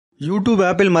YouTube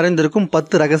ஆப்பில் மறைந்திருக்கும்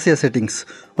 10 ரகசிய செட்டிங்ஸ்.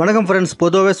 வணக்கம் ஃப்ரெண்ட்ஸ்.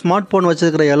 பொதுவாகவே ஸ்மார்ட் ஃபோன்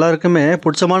வச்சிருக்கிற எல்லாருக்குமே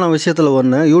பிடிச்சமான விஷயத்தில்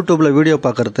ஒன்று யூடியூப்ல வீடியோ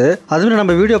பார்க்கறது. அதுமாதிரி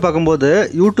நம்ம வீடியோ பார்க்கும்போது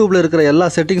யூடியூப்ல இருக்கிற எல்லா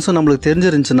செட்டிங்ஸும் நம்மளுக்கு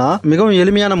தெரிஞ்சிருந்துச்சுன்னா மிகவும்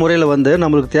எளிமையான முறையில்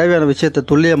நம்மளுக்கு தேவையான விஷயத்தை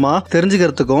துல்லியமா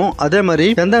தெரிஞ்சுக்கிறதுக்கும், அதே மாதிரி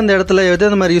எந்தெந்த இடத்துல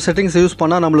எந்த மாதிரி செட்டிங்ஸ் யூஸ்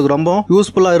பண்ணா நம்மளுக்கு ரொம்ப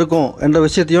யூஸ்ஃபுல்லா இருக்கும் என்ற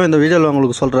விஷயத்தையும் இந்த வீடியோவில்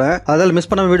உங்களுக்கு சொல்றேன். அதில்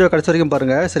மிஸ் பண்ண வீடியோ கடைசி வரைக்கும்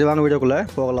பாருங்க. சரி, வாங்க வீடியோக்குள்ள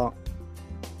போகலாம்.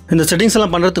 இந்த செட்டிங்ஸ்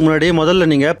எல்லாம் பண்ணுறதுக்கு முன்னாடி முதல்ல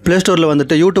நீங்கள் ப்ளே ஸ்டோரில்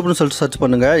வந்துட்டு யூடியூப்னு சொல்லிட்டு சர்ச்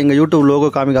பண்ணுங்கள். இங்கே யூடியூப் லோகோ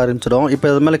காமிக்க ஆரம்பிச்சிடும். இப்போ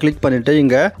இது மேலே கிளிக் பண்ணிவிட்டு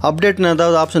இங்கே அப்டேட்னு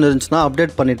ஏதாவது ஆப்ஷன் இருந்துச்சுன்னா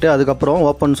அப்டேட் பண்ணிவிட்டு அதுக்கப்புறம்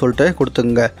ஓப்பன் சொல்லிட்டு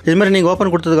கொடுத்துங்க. இதுமாதிரி நீங்கள்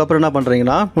ஓப்பன் கொடுத்ததுக்கப்புறம் என்ன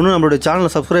பண்ணுறீங்கன்னா, இன்னும் நம்மளுடைய சேனலை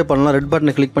சப்ஸ்கிரைப் பண்ணலாம். ரெட்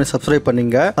பட்டனை கிளிக் பண்ணி சப்ஸ்கிரைப்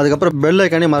பண்ணிங்க. அதுக்கப்புறம் பெல்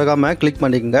ஐக்கானே மறக்காமல் கிளிக்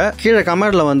பண்ணிக்கங்க. கீழே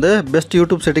கமெண்ட்டில் பெஸ்ட்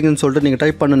யூடியூப் செட்டிங்ஸ்னு சொல்லிட்டு நீங்கள்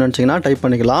டைப் பண்ணணும்னு நினச்சிங்கன்னா டைப்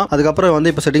பண்ணிக்கலாம். அதுக்கப்புறம்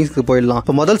இப்போ செட்டிங்ஸ்க்கு போயிடலாம்.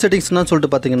 இப்போ முதல் செட்டிங்ஸ்னு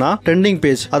சொல்லிட்டு பார்த்தீங்கன்னா ட்ரெண்டிங்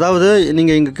பேஜ். அதாவது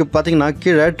நீங்கள் இங்கே பார்த்தீங்கன்னா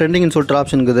கீழே ட்ரெண்டிங்னு சொல்லிட்டு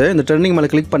ஆப்ஷன் இருக்குது. இந்த ட்ரெண்டிங்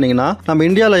மேலே கிளிக் பண்ணிங்கன்னா நம்ம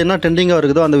இந்தியாவில் என்ன ட்ரெண்டிங்காக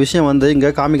இருக்குதோ அந்த விஷயம் இங்கே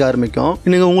காமிக்க ஆரம்பிக்கும்.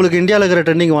 நீங்கள் உங்களுக்கு இந்தியாவில் இருக்கிற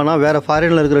ட்ரெண்டிங் வேணா வேற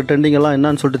ஃபாரின்ல இருக்கிற ட்ரெண்டிங் எல்லாம்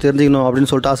என்னன்னு சொல்லிட்டு தெரிஞ்சுக்கணும் அப்படின்னு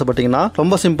சொல்லிட்டு ஆசைப்பட்டீங்கன்னா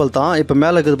ரொம்ப சிம்பிள் தான். இப்போ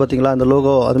மேலே இருக்குது பார்த்தீங்களா இந்த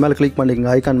லோகோ, அது மேலே கிளிக் பண்ணிக்கங்க.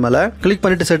 ஐக்கான் மேலே கிளிக்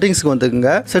பண்ணிட்டு செட்டிங்ஸ்க்கு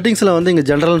வந்துக்குங்க. செட்டிங்ஸ்ல இங்கே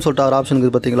ஜென்ரல்னு சொல்லிட்டு ஒரு ஆப்ஷன்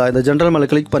இருக்குது பார்த்தீங்களா. இந்த ஜென்ரல் மேலே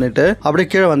கிளிக் பண்ணிட்டு அப்படியே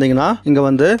கீழே வந்தீங்கன்னா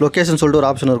இங்கே லொகேஷன் சொல்லிட்டு ஒரு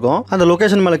ஆப்ஷன் இருக்கும். அந்த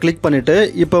லொகேஷன் மேலே கிளிக் பண்ணிட்டு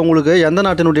இப்போ உங்களுக்கு எந்த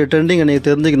நாட்டினுடைய ட்ரெண்டிங் நீங்க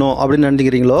தெரிஞ்சுக்கணும் அப்படின்னு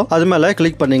நினைக்கிறீங்களோ அது மேலே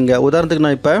கிளிக் பண்ணீங்க. உதாரணத்துக்கு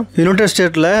நான் இப்போ யுனைடெட்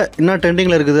ஸ்டேட்ல என்ன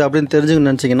ட்ரெண்டிங்ல இருக்குது அப்படின்னு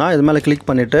தெரிஞ்சுக்கணும்னு நினைச்சீங்கன்னா இது மேலே கிளிக்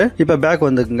பண்ணிட்டு இப்ப பேக்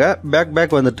வந்துக்குங்க.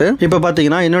 பேக் வந்துட்டு இப்ப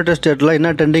பாத்தீங்கன்னா யுனைடெட் ஸ்டேட்ல என்ன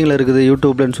ட்ரெண்டிங்ல இருக்குது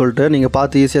யூடியூப்லன்னு சொல்லிட்டு நீங்க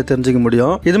பார்த்து ஈஸியா தெரிஞ்சுக்க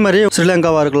முடியும். இது மாதிரி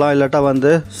ஸ்ரீலங்காவா இருக்கலாம், இல்லாட்டா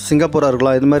சிங்கப்பூரா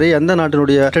இருக்கலாம். இது மாதிரி எந்த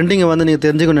நாட்டினுடைய ட்ரெண்டிங் நீங்க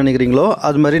தெரிஞ்சுக்கணும்னு நினைக்கிறீங்களோ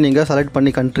அது மாதிரி நீங்க செலக்ட்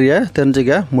பண்ணி கண்ட்ரியை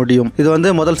தெரிஞ்சுக்க முடியும்.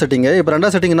 இது முதல் செட்டிங். இப்ப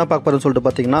ரெண்டாவது செட்டிங் என்ன பார்க்க போறேன்னு சொல்லிட்டு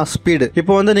பாத்தீங்கன்னா ஸ்பீடு.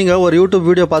 இப்போ நீங்க ஒரு யூடியூப்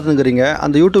வீடியோ பார்த்துக்கிறீங்க.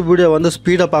 அந்த யூடியூப் வீடியோ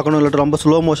ஸ்பீடா பார்க்கணும் இல்லாட்ட ரொம்ப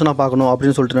ஸ்லோ மோஷனா பார்க்கணும்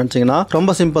அப்படின்னு சொல்லிட்டு நினைச்சீங்கன்னா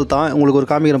ரொம்ப சிம்பிள் தான். உங்களுக்கு ஒரு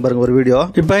காமிக்கிறேன் பாருங்க ஒரு வீடியோ.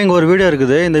 இப்போ இங்க ஒரு வீடியோ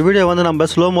இருக்குது. இந்த வீடியோ நம்ம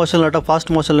ஸ்லோ மோஷன் இல்லாட்டா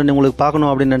ஃபாஸ்ட் மோஷன்ல உங்களுக்கு பார்க்கணும்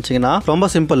அப்படின்னு நினைச்சீங்கன்னா ரொம்ப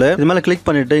சிம்பிள். இது மேல கிளிக்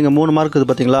பண்ணிட்டு இங்க 3 மார்க் இருக்குது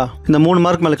பாத்தீங்களா. இந்த 3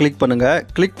 மார்க் மேல கிளிக் பண்ணுங்க.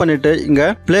 கிளிக் பண்ணிட்டு இங்க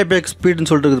ப்ளே பேக் ஸ்பீட்னு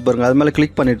சொல்லிட்டு இருக்குது பாருங்க. அது மேல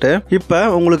கிளிக் பண்ணிட்டு இப்போ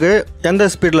உங்களுக்கு எந்த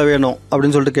ஸ்பீட்ல வேணும்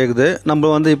அப்படின்னு சொல்லிட்டு கேக்குது.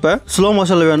 நம்ம இப்போ ஸ்லோ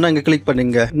மோஷன்ல வேணும்னா இங்க கிளிக்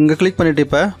பண்ணுங்க. இங்க கிளிக் பண்ணிட்டு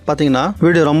இப்ப பாத்தீங்கன்னா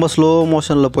வீடியோ ரொம்ப ஸ்லோ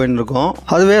மோஷன்ல போயிட்டு இருக்கும்.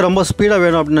 அதுவே ரொம்ப ஸ்பீடா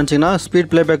வேணும் அப்படின்னு நினைச்சீங்கன்னா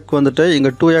ஸ்பீட் ப்ளே பேக்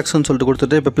இங்க 2x சொல்லிட்டு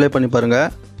கொடுத்துட்டு இப்ப ப்ளே பண்ணி பாருங்க.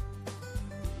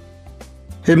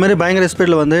 இது மாதிரி பயங்கர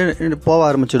ஸ்பீடில் போக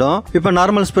ஆரம்பிச்சிடும். இப்போ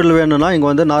நார்மல் ஸ்பீடில் வேணும்னா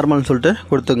இங்கே நார்மல்னு சொல்லிட்டு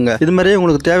கொடுத்துங்க. இது மாதிரி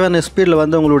உங்களுக்கு தேவையான ஸ்பீடில்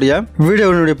உங்களுடைய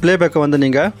வீடியோனுடைய பிளேபேக்கை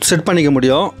நீங்கள் செட் பண்ணிக்க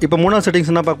முடியும். இப்போ மூணாவது செட்டிங்ஸ்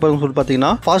என்ன பார்க்க போகிறோம்னு சொல்லிட்டு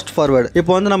பார்த்தீங்கன்னா ஃபாஸ்ட் ஃபார்வர்டு.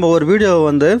 இப்போ நம்ம ஒரு வீடியோ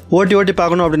ஓட்டி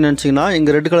பார்க்கணும் அப்படின்னு நினச்சிங்கன்னா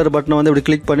இங்கே ரெட் கலர் பட்டனை இப்படி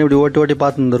கிளிக் பண்ணி இப்படி ஓட்டி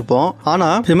பார்த்து இருந்திருப்போம்.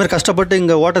 ஆனால் இது மாதிரி கஷ்டப்பட்டு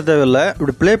இங்கே ஓட்ட தேவையில்லை.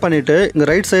 இப்படி ப்ளே பண்ணிட்டு இங்கே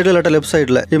ரைட் சைடில் இல்லாட்ட லெஃப்ட்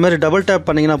சைடில் இது மாதிரி டபுள் டேப்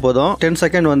பண்ணிங்கன்னா போதும். 10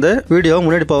 செகண்ட் வீடியோ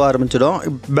முன்னாடி போக ஆரம்பிச்சிடும்.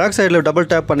 பேக் சைடில் டபுள்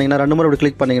டேப் பண்ணிங்கன்னா 2 முறை இப்படி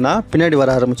கிளிக் பண்ணிங்கன்னா பின்னாடி வர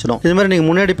ஆரம்பிச்சிடும். இது மாதிரி நீங்க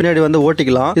முன்னாடி பின்னாடி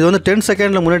ஓட்டிக்கலாம். இது 10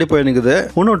 செகண்ட்ல முன்னாடி போய் நிக்குது.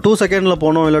 இன்னும் 2 செகண்ட்ல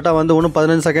போகணும் இல்லாட்டா இன்னும்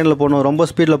 15 செகண்ட்ல போகணும், ரொம்ப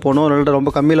ஸ்பீட்ல போகணும் இல்லாட்டா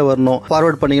ரொம்ப கம்மியில வரணும்,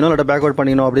 ஃபார்வர்ட் பண்ணிக்கணும் இல்லாட்டா பேக்வர்ட்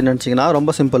பண்ணிக்கணும் அப்படின்னு நினைச்சீங்கன்னா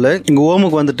ரொம்ப சிம்பிள். இங்க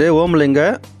ஹோமுக்கு ஹோம்ல இங்க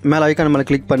மேல ஐக்கான் மேல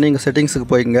கிளிக் பண்ணி இங்க செட்டிங்ஸ்க்கு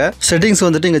போய்ங்க. செட்டிங்ஸ்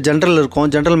இங்க ஜெனரல் இருக்கும்.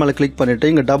 ஜெனரல் மேல கிளிக் பண்ணிட்டு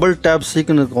இங்க டபுள் டேப்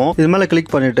சீக்னு இருக்கும். இது மேல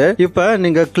கிளிக் பண்ணிட்டு இப்ப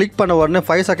நீங்க கிளிக் பண்ண உடனே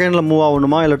 5 செகண்ட்ல மூவ்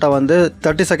ஆகணுமா இல்லாட்டா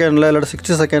 30 செகண்ட்ல இல்லாட்டா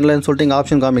 60 செகண்ட்ல சொல்லிட்டு இங்க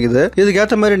ஆப்ஷன் காமிக்குது. இதுக்கு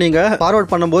ஏற்ற மாதிரி நீங்க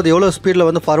ஃபார்வர்ட் பண்ணும்போது எவ்வளவு ஸ்பீட்ல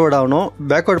ஃபார்வர்ட் ஆகணும்,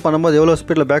 பேக்வர்ட் பண்ணும்போது எவ்வளவு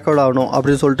ஸ்பீட்ல பேக்வர்ட் ஆகணும்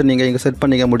அப்படின்னு சொல்லிட்டு நீங்க இங்க செட்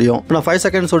பண்ணிக்க முடியும். நான் 5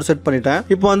 செகண்ட் சொல்லிட்டு செட் பண்ணிட்டேன்.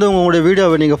 இப்போ உங்களுடைய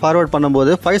வீடியோவை நீங்க ஃபார்வர்ட்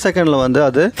பண்ணும்போது 5 செகண்ட்ல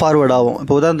அது ஃபார்வர்ட் ஆகும்.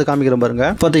 இப்போ உதாரணத்துக்கு காமிக்கிறேன் பாருங்க.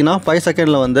 பாத்தீங்கன்னா 5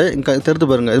 செகண்ட்ல தெரிந்து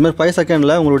பாருங்க. இது மாதிரி 5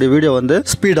 செகண்ட்ல உங்களுடைய வீடியோ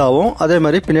ஸ்பீட் ஆகும். அதே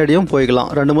மாதிரி பின்னாடியும் போய்க்கலாம்.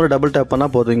 2 முறை டபுள் டேப் பண்ணா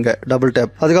போதும். இங்க டபுள்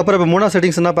டேப். அதுக்கப்புறம் இப்போ மூணாவது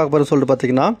செட்டிங்ஸ் என்ன பார்க்க போறேன்னு சொல்லிட்டு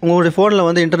பாத்தீங்கன்னா உங்களுடைய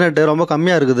போன்ல இன்டர்நெட் ரொம்ப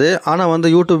கம்மியா இருக்குது. ஆனா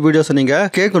யூடியூப் வீடியோஸ் நீங்க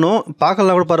கேட்கணும்,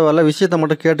 பார்க்கலாம் கூட பரவாயில்ல, விஷயத்தை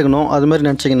மட்டும் கேட்டுக்கணும் அது மாதிரி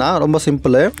நினைச்சீங்கன்னா ரொம்ப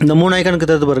சிம்பிள். இந்த 3 ஐக்கானுக்கு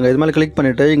தெரிந்து பாருங்க. இது மேல கிளிக்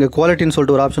பண்ணிட்டு இங்க குவாலிட்டின்னு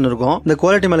சொல்லிட்டு ஒரு ஆப்ஷன் இருக்கும். இந்த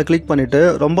குவாலிட்டி மேல கிளிக் பண்ணிட்டு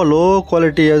ரொம்ப லோ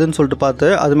குவாலிட்டி எதுன்னு சொல்லிட்டு பார்த்து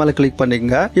அது மேல கிளிக்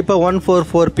பண்ணிக்கங்க. இப்போ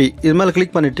 144p இது மேல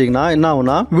கிளிக் பண்ணிட்டீங்கன்னா என்ன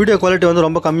ஆகும்னா வீடியோ குவாலிட்டி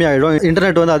ரொம்ப கம்மியாயிடும்.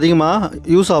 இன்டர்நெட் அதிகமா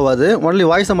யூஸ் ஆகாது. ஒன்லி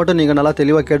வாய்ஸை மட்டும் நீங்க நல்லா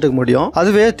தெளிவா கேட்டுக்க முடியும்.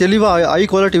 அதுவே தெளிவா ஹை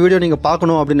குவாலிட்டி வீடியோ நீங்க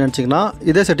பார்க்கணும் அப்படின்னு நினைச்சீங்கன்னா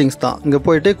இதே செட்டிங்ஸ் தான். இங்க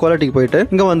போயிட்டு குவாலிட்டிக்கு போயிட்டு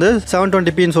இங்க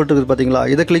 720p சொல்லிட்டு இருக்குது பாத்தீங்களா.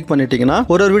 இதை கிளிக் பண்ணிட்டீங்கன்னா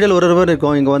ஒரு வீடியோல ஒரு மாதிரி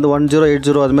இருக்கும். இங்க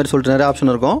 1080 அது மாதிரி சொல்லிட்டு நிறைய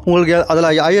ஆப்ஷன் இருக்கும். உங்களுக்கு அதுல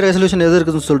ஹை ரெசல்யூஷன் எது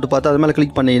இருக்குன்னு சொல்லிட்டு பார்த்து அது மேல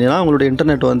கிளிக் பண்ணீங்கன்னா உங்களுடைய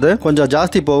இன்டர்நெட் கொஞ்சம்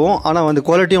ஜாஸ்தி போகும். ஆனா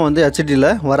குவாலிட்டியும் ஹெச்டில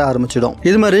வர ஆரம்பிச்சிடும்.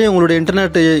 இது மாதிரி உங்களுடைய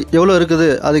இன்டர்நெட் எவ்வளவு இருக்குது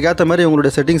அதுக்கேற்ற மாதிரி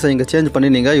உங்களுடைய செட்டிங்ஸ் இங்க சேஞ்ச் பண்ணி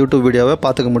நீங்க யூடியூப் வீடியோவை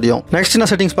பார்த்துக்க முடியும். நெக்ஸ்ட் என்ன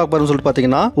செட்டிங்ஸ் பார்க்க போறோம்னு சொல்லிட்டு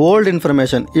பாத்தீங்கன்னா ஓல்ட்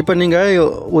இன்ஃபர்மேஷன். இப்போ நீங்க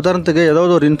உதாரணத்துக்கு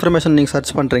ஏதாவது ஒரு இன்ஃபர்மேஷன் நீங்க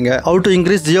சர்ச் பண்றீங்க. Have to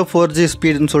increase Jio 4G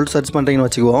ஸ்பீட்னு சொல்லிட்டு சர்ச் பண்றீங்கன்னு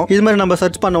வச்சுக்குவோம். இது மாதிரி நம்ம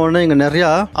சர்ச் பண்ண உடனே இங்க நிறைய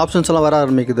ஆப்ஷன்ஸ் எல்லாம் வர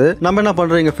ஆரம்பிக்குது. நம்ம என்ன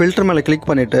பண்றோம், ஃபில்டர் மேல கிளிக்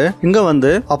பண்ணிட்டு இங்க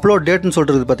அப்லோட் டேட்னு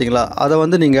சொல்லிட்டு பாத்தீங்களா.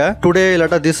 அதை நீங்க டுடே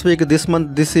இல்லாட்டா this week, this month,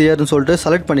 this இயர்னு சொல்லிட்டு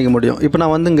செலக்ட் பண்ணிக்க முடியும். முடியும். இப்போ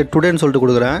நான் வந்து இங்கே டுடேன்னு சொல்லிட்டு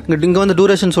கொடுக்குறேன். இங்கே வந்து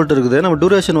டூரேஷன் சொல்லிட்டு இருக்குது. நம்ம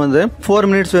டூரேஷன் வந்து 4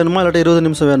 minutes வேணுமா இல்லாட்டி 20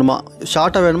 நிமிஷம் வேணுமா,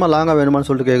 ஷார்ட்டாக வேணுமா லாங்காக வேணுமான்னு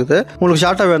சொல்லிட்டு கேட்குது. உங்களுக்கு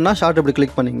ஷார்ட்டாக வேணும்னா ஷார்ட் இப்படி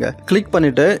கிளிக் பண்ணிங்க. கிளிக்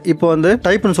பண்ணிட்டு இப்போ வந்து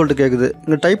டைப்னு சொல்லிட்டு கேட்குது.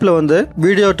 இங்கே டைப்பில் வந்து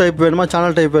வீடியோ டைப் வேணுமா,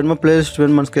 சேனல் டைப் வேணுமா, பிளேலிஸ்ட்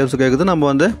வேணுமா ஸ்கேல்ஸ் கேட்குது. நம்ம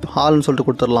வந்து ஆல்னு சொல்லிட்டு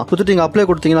கொடுத்துடலாம். கொடுத்துட்டு இங்கே அப்ளை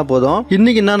கொடுத்தீங்கன்னா போதும்.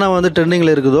 இன்னைக்கு என்னென்ன வந்து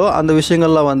ட்ரெண்டிங்கில் இருக்குதோ அந்த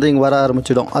விஷயங்கள்லாம் வந்து இங்கே வர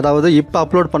ஆரம்பிச்சிடும். அதாவது இப்போ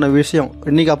அப்லோட் பண்ண விஷயம்,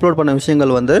 இன்னைக்கு அப்லோட் பண்ண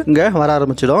விஷயங்கள் வந்து இங்கே வர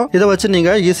ஆரம்பிச்சிடும். இதை வச்சு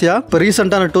நீங்கள் ஈஸியாக இப்போ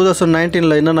ரீசெண்டான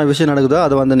 2019 என்னென்ன விஷயம் நடக்குதோ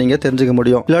அதை வந்து நீங்கள் தெரிஞ்சுக்க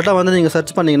முடியும். இல்லாட்டா வந்து நீங்கள்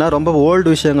சர்ச் பண்ணீங்கன்னா ரொம்ப ஓல்டு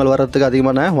விஷயங்கள் வரதுக்கு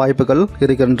அதிகமான வாய்ப்புகள்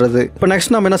இருக்கின்றது. இப்போ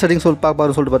நெக்ஸ்ட் நம்ம என்ன செட்டிங்ஸ்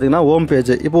பார்ப்பாருன்னு சொல்லிட்டு பார்த்தீங்கன்னா ஹோம்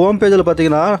பேஜ். இப்போ ஹோம் பேஜில்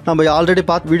பார்த்தீங்கன்னா நம்ம ஆல்ரெடி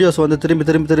பார்த்து வீடியோஸ் வந்து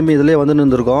திரும்பி இதிலே வந்து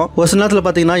இருந்திருக்கும். ஒரு சில நேரத்தில்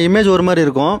பார்த்தீங்கன்னா இமேஜ் ஒரு மாதிரி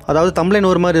இருக்கும், அதாவது தம்ப்லைன்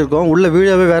ஒரு மாதிரி இருக்கும், உள்ள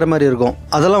வீடியோவே வேற மாதிரி இருக்கும்.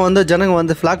 அதெல்லாம் வந்து ஜனங்க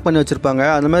வந்து ஃபிளாக் பண்ணி வச்சிருப்பாங்க.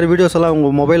 அந்த மாதிரி வீடியோஸ் எல்லாம் உங்க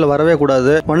மொபைலில் வரவே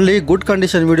கூடாது. ஒன்லி குட்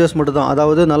கண்டிஷன் வீடியோஸ் மட்டும் தான்,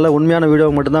 அதாவது நல்ல உண்மையான வீடியோ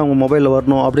மட்டும் தான் உங்க மொபைலில்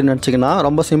வரணும் அப்படின்னு நினச்சிங்கன்னா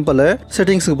ரொம்ப சிம்பிள்.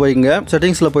 செட்டிங்ஸ்க்கு போய்ங்க.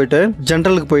 செட்டிங்ஸில் போயிட்டு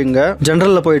ஜென்ரலுக்கு போய்ங்க.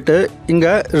 ஜென்ரலில் போயிட்டு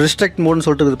இங்கே ரிஸ்ட்ரிக்ட் மோட்னு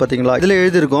சொல்லிட்டு இருக்குது பார்த்தீங்களா, இதில்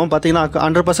எழுதியிருக்கும். பார்த்தீங்கன்னா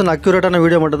 100% அக்யூரேட்டான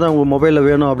வீடியோ மட்டும் தான் உங்கள் மொபைலில்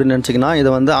வேணும் அப்படின்னு நினச்சிங்கன்னா இதை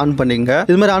வந்து ஆன் பண்ணிங்க.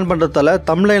 இது மாதிரி ஆன் பண்ணுறதால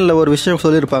தம்ப்லைனில் ஒரு விஷயம்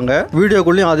சொல்லியிருப்பாங்க,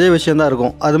 வீடியோக்குள்ளேயும் அதே விஷயம் தான்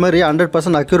இருக்கும். அது மாதிரி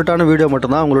 100% அக்யூரேட்டான வீடியோ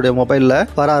மட்டும் தான் உங்களுடைய மொபைலில்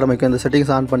வர ஆரம்பிக்கும் இந்த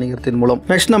செட்டிங்ஸ் ஆன் பண்ணிக்கிறதின் மூலம்.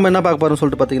 நெக்ஸ்ட் நம்ம என்ன பார்க்க போகிறோம்னு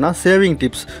சொல்லிட்டு பார்த்தீங்கன்னா சேவிங்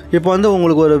டிப்ஸ். இப்போ வந்து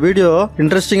உங்களுக்கு ஒரு வீடியோ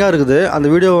இன்ட்ரெஸ்டிங்காக இருக்குது, அந்த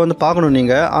வீடியோ வந்து பார்க்கணும்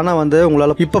நீங்கள், ஆனால் வந்து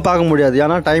உங்களால் இப்போ பார்க்க முடியாது,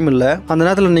 ஏன்னா டைம் இல்லை. அந்த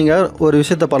நேரத்தில் நீங்கள் ஒரு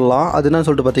விஷயத்தை பண்ணலாம். அது என்னன்னு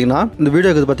சொல்லிட்டு பார்த்தீங்கன்னா இந்த வீடியோ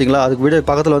இருக்குது பார்த்தீங்களா, அதுக்கு வீடியோ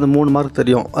பக்கத்தில் வந்து 3 மார்க்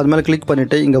தெரியும். அது மேலே கிளிக்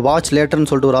பண்ணிட்டு இங்கே வாட்ச் லேட்டர்னு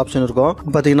சொல்லிட்டு ஒரு ஆப்ஷன் இருக்கும்.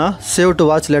 பார்த்தீங்கன்னா சேவ் டு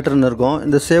வாட்ச் லேட்டர்னு இருக்கும்.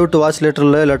 இந்த சேவ் டு வாட்ச்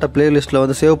லேட்டரில் இல்லாட்டா பிளேலிஸ்ட்டில்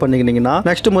வந்து சேவ் பண்ணிக்கிட்டீங்கன்னா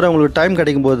நெக்ஸ்ட் முறை உங்களுக்கு டைம்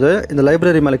கிடைக்கும் போது இந்த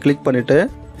லைப்ரரி மேலே கிளிக் பண்ணிட்டு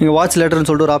இங்கே வாட்ச் லேட்டர்னு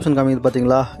சொல்லிட்டு ஒரு ஆப்ஷன் காமிக்குது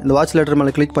பார்த்தீங்களா, இந்த வாட்ச் லேட்டர்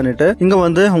மேலே கிளிக் பண்ணிட்டு இங்கே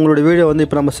வந்து உங்களுடைய வீடியோ வந்து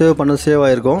இப்போ நம்ம சேவ் பண்ணது சேவ்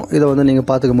ஆயிருக்கும். இதை வந்து நீங்கள்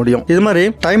பார்த்துக்க முடியும். இது மாதிரி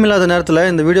டைம் இல்லாத நேரத்தில்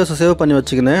இந்த வீடியோஸை சேவ் பண்ணி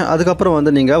வச்சுக்கின்னு அதுக்கப்புறம்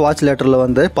வந்து நீங்கள் வாட்ச் லேட்டரில்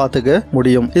வந்து பார்த்துக்க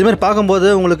முடியும். இது மாதிரி பார்க்கும்போது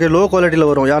உங்களுக்கு லோ குவாலிட்டியில்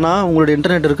வரும், ஏன்னா உங்களுடைய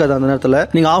இன்டர்நெட் இருக்காது. அந்த நேரத்தில்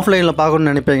நீங்கள் ஆஃப்லைனில்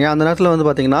பார்க்கணும்னு நினைப்பீங்க. அந்த நேரத்தில் வந்து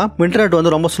பார்த்தீங்கன்னா இன்டர்நெட்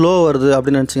வந்து ரொம்ப ஸ்லோ வருது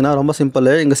அப்படின்னு நினச்சிங்கன்னா ரொம்ப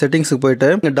சிம்பிள். இங்கே செட்டிங்ஸுக்கு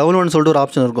போயிட்டு இங்கே டவுன்லோட்னு சொல்லிட்டு ஒரு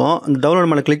ஆப்ஷன் இருக்கும். இந்த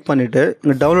டவுன்லோட் மேலே கிளிக் பண்ணிட்டு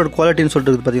இங்கே டவுன்லோட் குவாலிட்டின்னு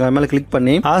சொல்லிட்டு பார்த்தீங்கன்னா மேலே கிளிக்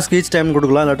பண்ணி ஆஸ்க் ஈச் டைம்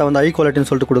கொடுக்கலாம், இல்லாட்டா வந்து ஹை குவாலிட்டின்னு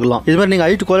சொல்லிட்டு கொடுக்கலாம். இது மாதிரி நீங்கள்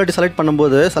ஹை குவாலிட்டி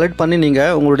செலக்ட் பண்ணி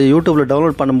நீங்கள் உங்களுடைய யூடியூப்ல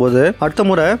டவுன்லோட் பண்ணும்போது அடுத்த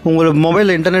முறை உங்களுக்கு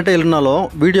மொபைலில் இன்டர்நெட்டே இல்லைனாலும்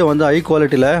வீடியோ வந்து ஹை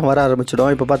குவாலிட்டியில் வர ஆரம்பிச்சிடும்.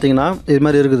 இப்போ பார்த்தீங்கன்னா இது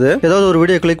மாதிரி இருக்குது. ஏதாவது ஒரு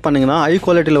வீடியோ கிளிக் பண்ணீங்கன்னா ஹை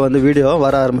குவாலிட்டியில் வந்து வீடியோ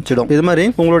வர ஆரம்பிச்சிடும். இது மாதிரி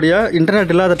உங்களுடைய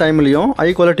இன்டர்நெட் இல்லாத டைம்லையும் ஹை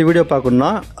குவாலிட்டி வீடியோ பார்க்கணும்னா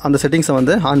அந்த செட்டிங்ஸை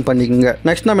வந்து ஆன் பண்ணிக்கோங்க.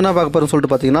 நெக்ஸ்ட் நம்ம என்ன பார்க்க போறோம்னு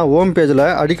சொல்லிட்டு பார்த்தீங்கன்னா ஹோம் பேஜில்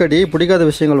அடிக்கடி பிடிக்காத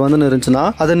விஷயங்கள் வந்து இருந்துச்சுன்னா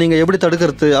அதை நீங்கள் எப்படி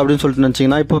தடுக்கிறது அப்படின்னு சொல்லிட்டு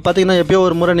நினச்சிங்கன்னா இப்போ பார்த்தீங்கன்னா எப்பயோ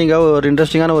ஒரு முறை நீங்கள் ஒரு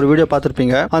இன்ட்ரெஸ்டிங்கான ஒரு வீடியோ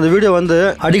பார்த்துருப்பீங்க. அந்த வீடியோ வந்து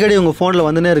அடிக்கடி உங்கள் ஃபோனில்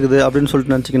வந்துனே இருக்குது அப்படின்னு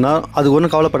சொல்லிட்டு நினச்சிங்கன்னா அது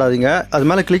ஒன்றும் கவலைப்படாதீங்க. அது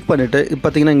மேலே கிளிக் பண்ணிட்டு இப்போ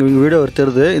பார்த்தீங்கன்னா இங்கே வீடியோ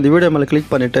தெரியுது. இந்த வீடியோ மேலே கிளிக்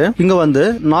பண்ணிட்டு இங்கே வந்து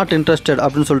நாட் இன்ட்ரெஸ்டட்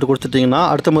அப்படின்னு சொல்லிட்டு கொடுத்துட்டீங்கன்னா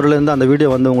அடுத்த முறையிலேருந்து அந்த வீடியோ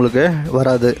வந்து உங்களுக்கு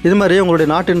வராது. இது மாதிரி உங்களுடைய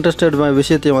நாட் இன்ட்ரெஸ்டட்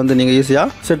விஷயத்தையும் வந்து நீங்கள்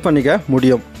ஈஸியாக செட் பண்ணிக்க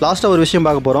முடியும். லாஸ்ட்டாக ஒரு விஷயம்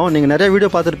பார்க்க போகிறோம். நீங்கள் நிறைய வீடியோ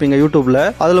பார்த்துருப்பீங்க யூடியூப்ல,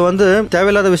 அதில் வந்து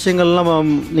தேவையில்லாத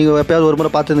விஷயங்கள்லாம் நீங்கள் எப்பயாவது ஒரு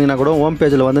முறை பார்த்துருந்தீங்கன்னா கூட ஹோம்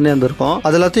பேஜில் வந்து இருந்திருக்கும்.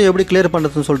 அது எல்லாத்தையும் எப்படி கிளியர்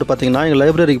பண்ணுறதுன்னு சொல்லிட்டு பார்த்தீங்கன்னா இங்கே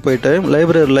லைப்ரரிக்கு போயிட்டு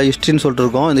லைப்ரரியில் ஹிஸ்ட்ரின்னு சொல்லிட்டு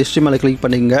இருக்கும். இந்த ஹிஸ்ட்ரி மேலே கிளிக்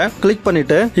பண்ணிங்க. கிளிக்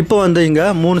பண்ணிட்டு இப்போ வந்து இங்கே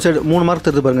 3 மார்க்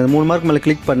தெரிஞ்சு பாருங்க. 3 மார்க் மேலே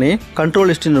கிளிக் பண்ணி கண்ட்ரோல்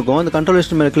ஹிஸ்ட்ரி இருக்கும். இந்த கண்ட்ரோல்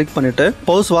ஹிஸ்ட்ரி மேலே கிளிக் பண்ணிட்டு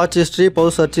பவுஸ் வாட்ச் ஹிஸ்ட்ரி,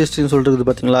 பவுஸ் சர்ச் ஹிஸ்ட்ரின்னு சொல்லிட்டு இருக்குது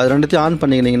பார்த்தீங்களா, அது ரெண்டுத்தையும் ஆன்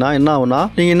பண்ணிக்கிட்டீங்கன்னா என்ன ஆகும்னா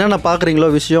நீங்கள் என்னென்ன பார்க்குறீங்களோ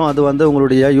விஷயம் அது வந்து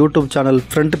உங்களுடைய யூடியூப் சேனல்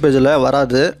ஃப்ரண்ட் பேஜில்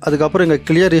வராது. அதுக்கப்புறம் இங்கே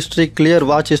கிளியர் ஹிஸ்ட்ரி, கிளியர்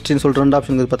வாட்ச் ஹிஸ்ட்ரின்னு சொல்லிட்டு 2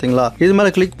 ஆப்ஷன் இருக்குது பார்த்தீங்களா, இது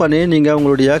மேலே கிளிக் பண்ணி நீங்கள்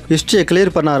உங்களுடைய ஹிஸ்ட்ரியை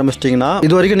கிளியர் பண்ண ஆரம்பிச்சிட்டிங்கன்னா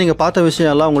இது வரைக்கும் நீங்கள் பார்த்த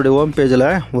விஷயம் எல்லாம் உங்களுடைய ஹோம் பேஜில்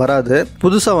வராது.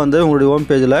 புதுசாக வந்து உங்களுடைய ஹோம்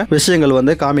பேஜில் விஷயங்கள்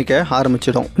வந்து காமிக்க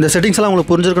ஆரம்பிச்சிடும். இந்த செட்டிங்ஸ் எல்லாம்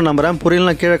உங்களுக்கு புரிஞ்சிருக்கும் நம்புறேன்.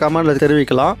 புரியலாம் கீழே கமெண்ட்ல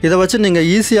தெரிவிக்கலாம். இதை வச்சு நீங்கள்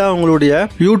ஈஸியாக உங்களுடைய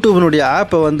யூடியூபினுடைய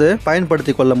ஆப்பை வந்து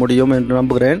பயன்படுத்திக் கொள்ள முடியும் என்று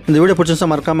நம்புகிறேன். இந்த வீடியோ பிடிச்சிருந்தா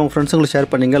மறக்காம உங்க ஃப்ரெண்ட்ஸுங்களுக்கு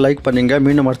ஷேர் பண்ணுங்க, லைக் பண்ணுங்க.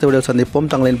 மீண்டும் அடுத்த வீடியோ சந்திப்போம்.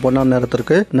 தங்களின் பொன்னான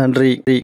நேரத்திற்கு நன்றி.